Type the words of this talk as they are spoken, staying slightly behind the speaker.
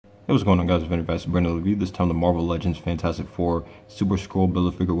Hey, what's going on, guys? It's Fast Brandon review. This time the Marvel Legends Fantastic Four Super Skrull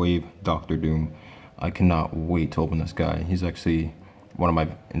Build-A-Figure Wave Doctor Doom. I cannot wait to open this guy. He's actually one of my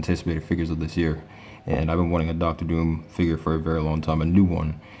anticipated figures of this year, and I've been wanting a Doctor Doom figure for a very long time, a new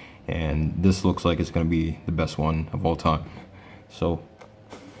one, and this looks like it's going to be the best one of all time. So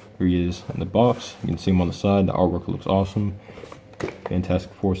here he is in the box. You can see him on the side. The artwork looks awesome.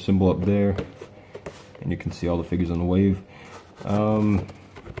 Fantastic Four symbol up there, and you can see all the figures on the wave.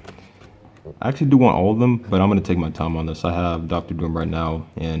 I actually do want all of them, but I'm going to take my time on this. I have Doctor Doom right now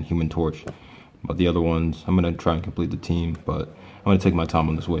and Human Torch. But the other ones, I'm going to try and complete the team, but I'm going to take my time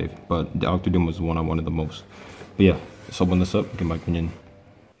on this wave. But Doctor Doom was the one I wanted the most. But yeah, let's open this up, get my opinion.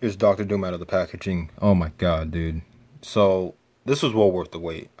 Here's Doctor Doom out of the packaging. Oh my god, dude. So, this was well worth the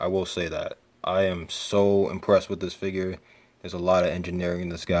wait. I will say that. I am so impressed with this figure. There's a lot of engineering in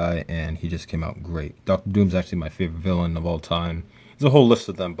this guy, and he just came out great. Doctor Doom's actually my favorite villain of all time. There's a whole list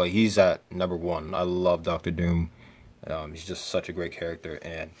of them, but he's at #1. I love Doctor Doom. He's just such a great character,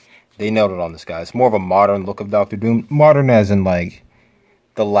 and they nailed it on this guy. It's more of a modern look of Doctor Doom. Modern as in, like,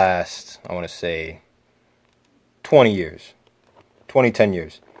 the last, I want to say, 20 years. 10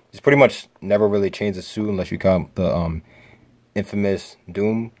 years. He's pretty much never really changed his suit unless you count the infamous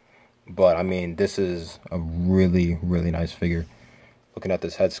Doom. But, I mean, this is a really, really nice figure. Looking at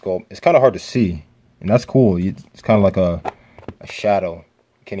this head sculpt, it's kind of hard to see, and that's cool. It's kind of like a shadow.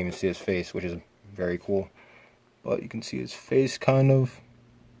 You can't even see his face, which is very cool. But you can see his face kind of.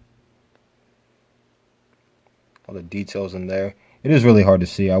 All the details in there. It is really hard to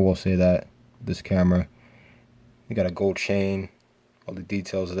see, I will say that, this camera. You got a gold chain. All the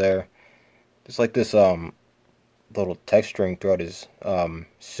details there. Just like this little texturing throughout his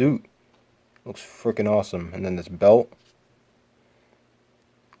suit. Looks freaking awesome. And then this belt.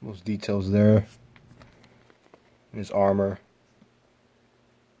 Those details there. And his armor.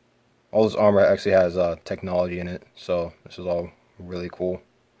 All this armor actually has technology in it, so this is all really cool.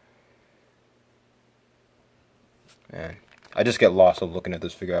 Man, I just get lost of looking at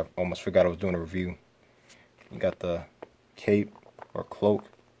this figure. I almost forgot I was doing a review. You got the cape or cloak.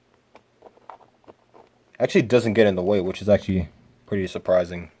 Actually doesn't get in the way, which is actually pretty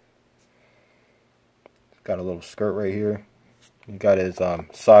surprising. Got a little skirt right here. You got his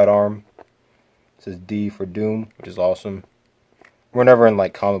sidearm. It says D for Doom, which is awesome. Whenever in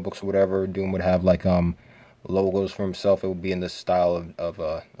like comic books or whatever, Doom would have like logos for himself. It would be in this style of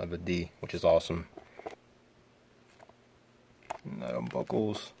a D, which is awesome. And that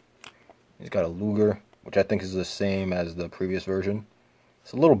unbuckles. He's got a Luger, which I think is the same as the previous version.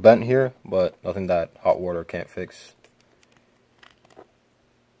 It's a little bent here, but nothing that hot water can't fix.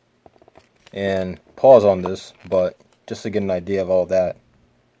 And pause on this, but just to get an idea of all that.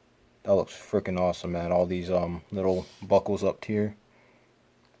 That looks freaking awesome, man. All these little buckles up here.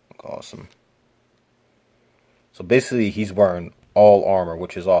 Look awesome. So basically he's wearing all armor,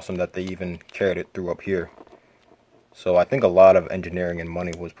 which is awesome that they even carried it through up here. So I think a lot of engineering and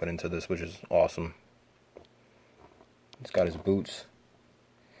money was put into this, which is awesome. He's got his boots.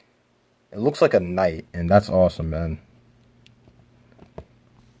 It looks like a knight, and that's awesome, man.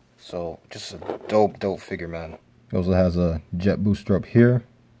 So just a dope figure, man. He also has a jet booster up here.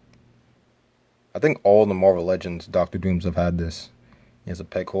 I think all the Marvel Legends Doctor Dooms have had this. He has a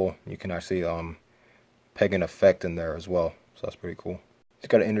peg hole. You can actually peg an effect in there as well. So that's pretty cool. He's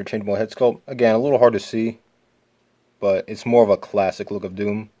got an interchangeable head sculpt. Again, a little hard to see, but it's more of a classic look of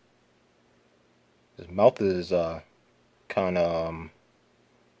Doom. His mouth is kind of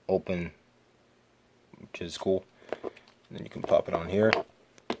open, which is cool. And then you can pop it on here.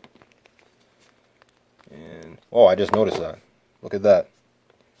 And oh, I just noticed that. Look at that.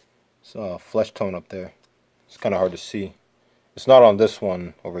 It's a flesh tone up there. It's kind of hard to see. It's not on this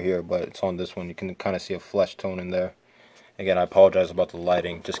one over here, but it's on this one. You can kind of see a flesh tone in there. Again, I apologize about the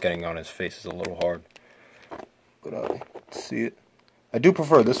lighting. Just getting on his face is a little hard. But see it. I do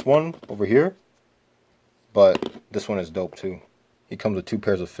prefer this one over here, but this one is dope too. He comes with 2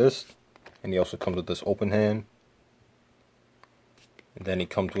 pairs of fists, and he also comes with this open hand. And then he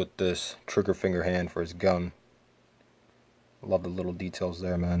comes with this trigger finger hand for his gun. Love the little details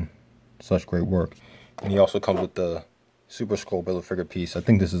there, man. Such great work. And he also comes with the Super Skrull Build-A-Figure piece. I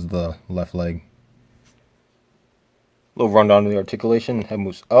think this is the left leg. Little rundown of the articulation. Head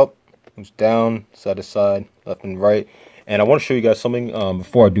moves up, moves down, side to side, left and right. And I want to show you guys something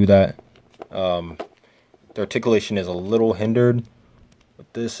before I do that. The articulation is a little hindered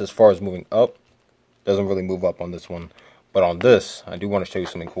with this as far as moving up. Doesn't really move up on this one. But on this, I do want to show you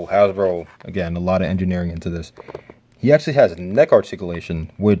something cool. Hasbro, again, a lot of engineering into this. He actually has neck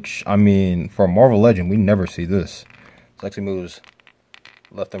articulation, which, I mean, for a Marvel Legend, we never see this. It actually moves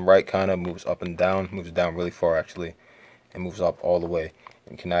left and right, kind of moves up and down, moves down really far actually, and moves up all the way,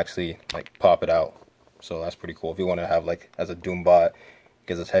 and can actually like pop it out. So that's pretty cool. If you want to have like as a Doombot,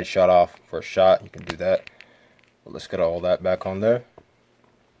 gets his head shot off for a shot, you can do that. But let's get all that back on there.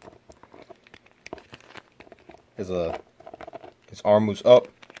 His arm moves up,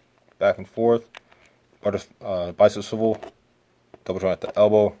 back and forth. Bicep swivel, double joint at the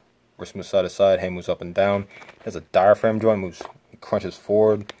elbow, wrist moves side to side, hand moves up and down. Has a diaphragm joint, he crunches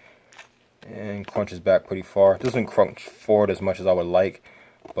forward and crunches back pretty far. Doesn't crunch forward as much as I would like,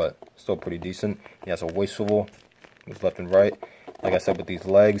 but still pretty decent. He has a waist swivel, moves left and right. Like I said, with these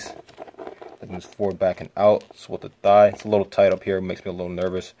legs, it moves forward, back, and out. So with the thigh, it's a little tight up here, it makes me a little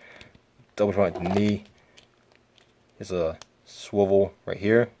nervous. Double joint at the knee. There's a swivel right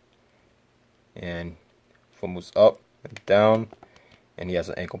here, and foot moves up and down, and he has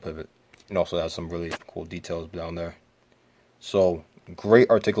an ankle pivot, and also has some really cool details down there. So great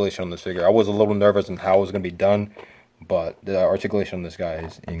articulation on this figure. I was a little nervous on how it was going to be done, but the articulation on this guy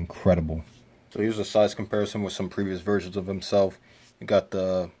is incredible. So here's a size comparison with some previous versions of himself. You got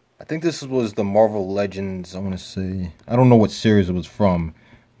the, I think this was the Marvel Legends, I want to say, I don't know what series it was from,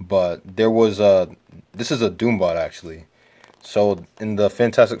 but there was a, this is a Doombot actually. So in the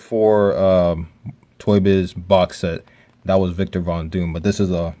Fantastic Four Toy Biz box set, that was Victor Von Doom, but this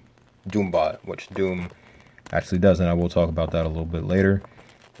is a Doombot, which Doom actually does, and I will talk about that a little bit later.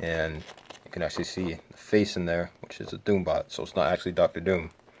 And you can actually see the face in there, which is a Doombot, so it's not actually Dr.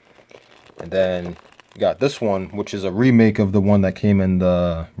 Doom. And then you got this one, which is a remake of the one that came in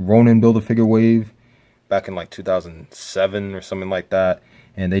the Ronin Build-A-Figure wave back in like 2007 or something like that,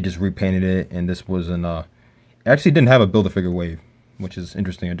 and they just repainted it, and this was an it actually didn't have a Build-A-Figure wave, which is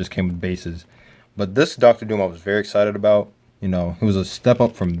interesting. It just came with bases. But this Dr. Doom I was very excited about. You know, it was a step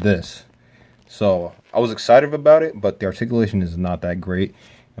up from this. So I was excited about it, but the articulation is not that great.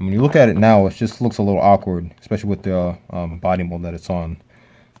 And when you look at it now, it just looks a little awkward, especially with the body mold that it's on.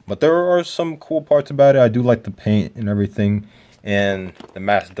 But there are some cool parts about it. I do like the paint and everything. And the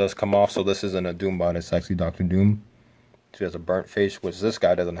mask does come off, so this isn't a Doombot, it's actually Dr. Doom. So he has a burnt face, which this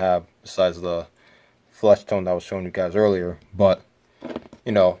guy doesn't have, besides the flesh tone that I was showing you guys earlier. But,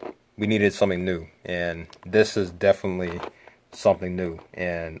 you know, we needed something new, and this is definitely something new,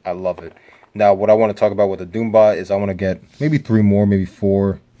 and I love it. Now, what I want to talk about with the Doombot is I want to get maybe 3 more, maybe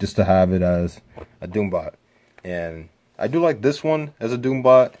 4, just to have it as a Doombot. And I do like this one as a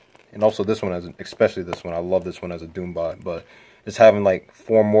Doombot, and also this one, especially this one. I love this one as a Doombot, but just having like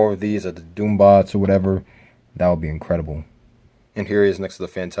 4 more of these as the Doombots or whatever, that would be incredible. And here he is next to the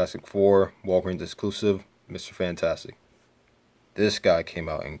Fantastic Four, Walgreens exclusive, Mr. Fantastic. This guy came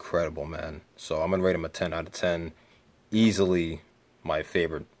out incredible, man. So I'm going to rate him a 10 out of 10. Easily my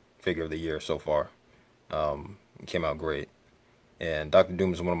favorite figure of the year so far. He came out great. And Dr.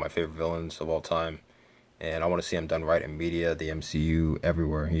 Doom is one of my favorite villains of all time. And I want to see him done right in media, the MCU,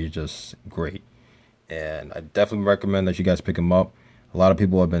 everywhere. He's just great. And I definitely recommend that you guys pick him up. A lot of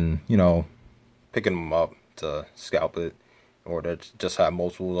people have been, you know, picking him up to scalp it or to just have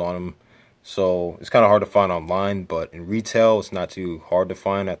multiples on him. So it's kind of hard to find online, but in retail, it's not too hard to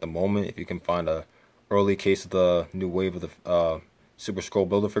find at the moment. If you can find a early case of the new wave of the Super Skrull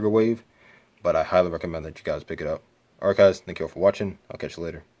Build-A-Figure wave, but I highly recommend that you guys pick it up. Alright guys, thank you all for watching. I'll catch you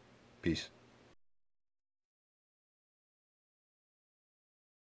later. Peace.